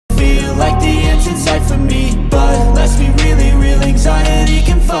feel like the end's in sight for me. But let's be really real, anxiety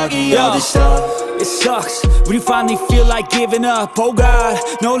can foggy all this stuff. It sucks when you finally feel like giving up. Oh God,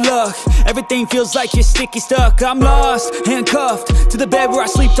 no luck. Everything feels like you're sticky stuck. I'm lost, handcuffed to the bed where I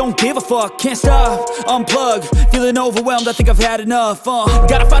sleep. Don't give a fuck, can't stop. Unplug, feeling overwhelmed. I think I've had enough.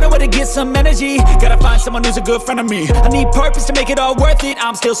 Gotta find a way to get some energy. Gotta find someone who's a good friend of me. I need purpose to make it all worth it.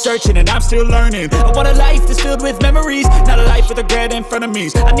 I'm still searching and I'm still learning. I want a life that's filled with memories, not a life with regret and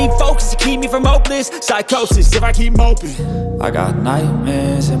frenemies. I need focus to keep me from hopeless psychosis if I keep moping. I got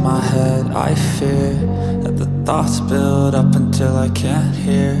nightmares in my head. I fear that the thoughts build up until I can't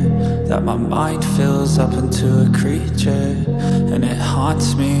hear, that my mind fills up into a creature, and it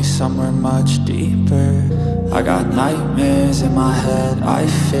haunts me somewhere much deeper. I got nightmares in my head. I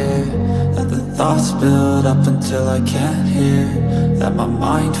fear that the thoughts build up until I can't hear, that my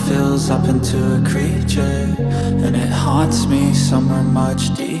mind fills up into a creature, and it haunts me somewhere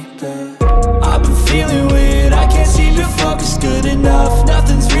much deeper. I've been feeling weird, I can't seem to focus good enough.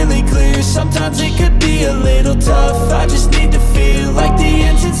 Nothing's really clear, sometimes it could be a little tough. I just need to feel like the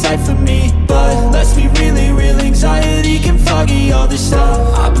end's in sight for me. But let's be really real, anxiety can foggy all this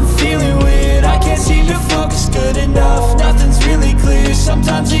stuff. I've been feeling weird, I can't seem to focus good enough. Nothing's really clear,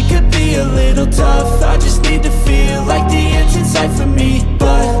 sometimes it could be a little tough. I just need to feel like the end's in sight for me.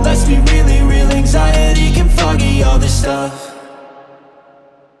 But let's be really real, anxiety can foggy all this stuff.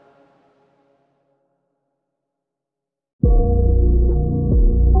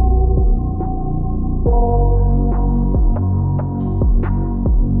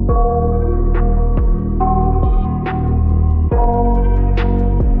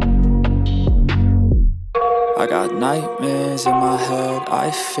 I got nightmares in my head.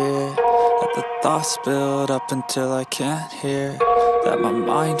 I fear that the thoughts build up until I can't hear, that my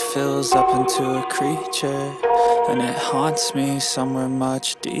mind fills up into a creature, and it haunts me somewhere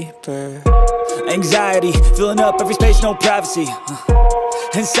much deeper. Anxiety filling up every space, no privacy.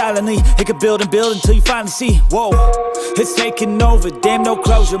 And silently, it could build and build until you finally see, whoa, it's taking over, damn, no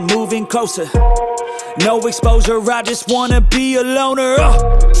closure, moving closer. No exposure, I just wanna be a loner.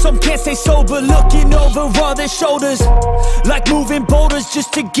 Some can't stay sober, looking over all their shoulders, like moving boulders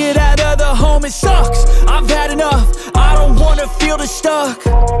just to get out of the home. It sucks, I've had enough, I don't wanna feel the stuck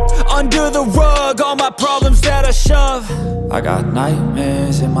under the rug, all my problems that I shove. I got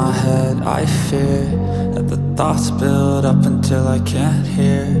nightmares in my head. I fear that the thoughts build up until I can't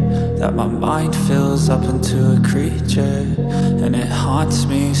hear, that my mind fills up into a creature, and it haunts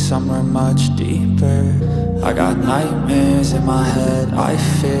me somewhere much deeper. I got nightmares in my head. I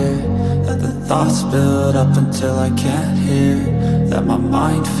fear that the thoughts build up until I can't hear, that my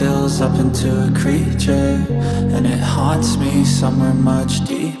mind fills up into a creature, and it haunts me somewhere much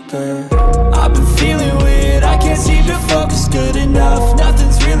deeper. I've been feeling weird, I can't seem to focus good enough.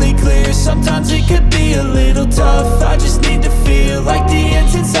 Nothing's really clear, sometimes it could be a little tough. I just need to feel like the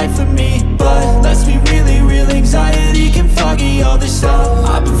end's in sight for me. But let's be really real, anxiety can foggy all this stuff.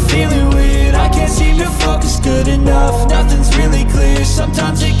 I've been feeling weird, I can't seem to focus good enough. Nothing's really clear,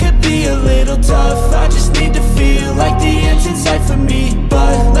 sometimes it could be a little tough. I just need to feel like the end's in sight for me.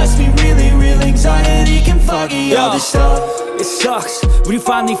 But let's be really real, anxiety can foggy all this stuff. It sucks when you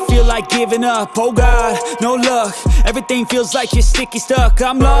finally feel like giving up. Oh God, no luck. Everything feels like you're sticky stuck.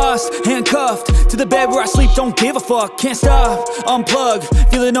 I'm lost, handcuffed to the bed where I sleep. Don't give a fuck, can't stop. Unplug,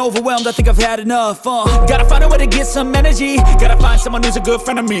 feeling overwhelmed. I think I've had enough. Gotta find a way to get some energy. Gotta find someone who's a good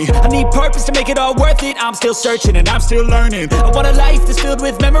friend of me. I need purpose to make it all worth it. I'm still searching and I'm still learning. I want a life that's filled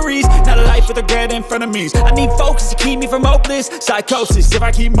with memories, not a life with regret and frenemies. I need focus to keep me from hopeless psychosis if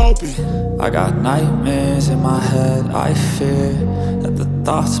I keep moping. I got nightmares in my head. I fear that the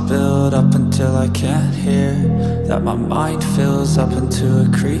thoughts build up until I can't hear, that my mind fills up into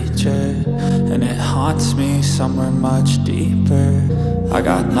a creature, and it haunts me somewhere much deeper. I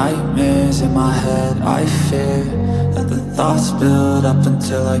got nightmares in my head. I fear that the thoughts build up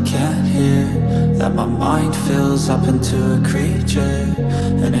until I can't hear, that my mind fills up into a creature,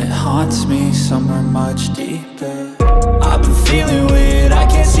 and it haunts me somewhere much deeper. I've been feeling weird, I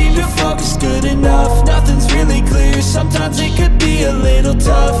can't seem to focus good enough. Nothing's really clear, sometimes it could be a little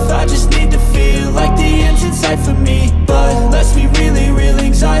tough. I just need to feel like the end's in sight for me. But let's be really real,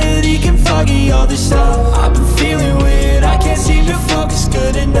 anxiety can foggy all this stuff. I've been feeling weird, I can't seem to focus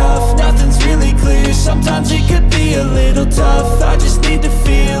good enough. Nothing's really clear, sometimes it could be a little tough. I just need to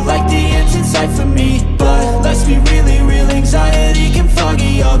feel like the end's in sight for me. But let's be really real, anxiety can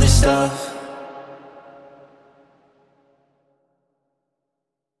foggy all this stuff.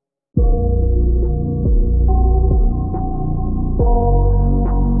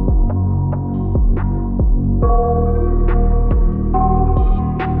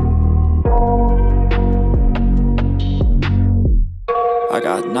 I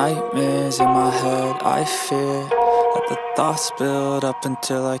got nightmares in my head, I fear that the thoughts build up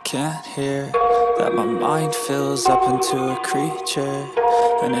until I can't hear, that my mind fills up into a creature,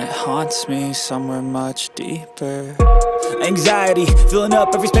 and it haunts me somewhere much deeper. Anxiety, filling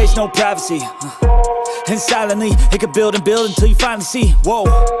up every space, no privacy. And silently, it could build and build until you finally see, whoa,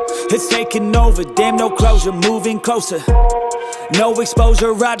 it's taking over, damn, no closure, moving closer. No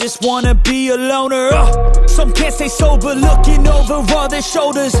exposure, I just wanna be a loner. Some can't stay sober, looking over all their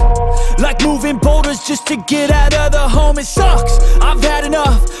shoulders, like moving boulders just to get out of the home. It sucks, I've had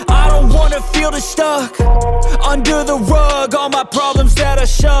enough, I don't wanna feel stuck under the rug, all my problems that I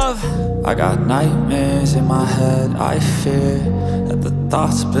shove. I got nightmares in my head, I fear that the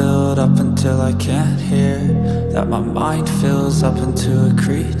thoughts build up until I can't hear, that my mind fills up into a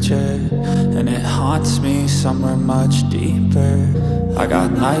creature, and it haunts me somewhere much deeper. I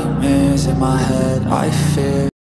got nightmares in my head, I fear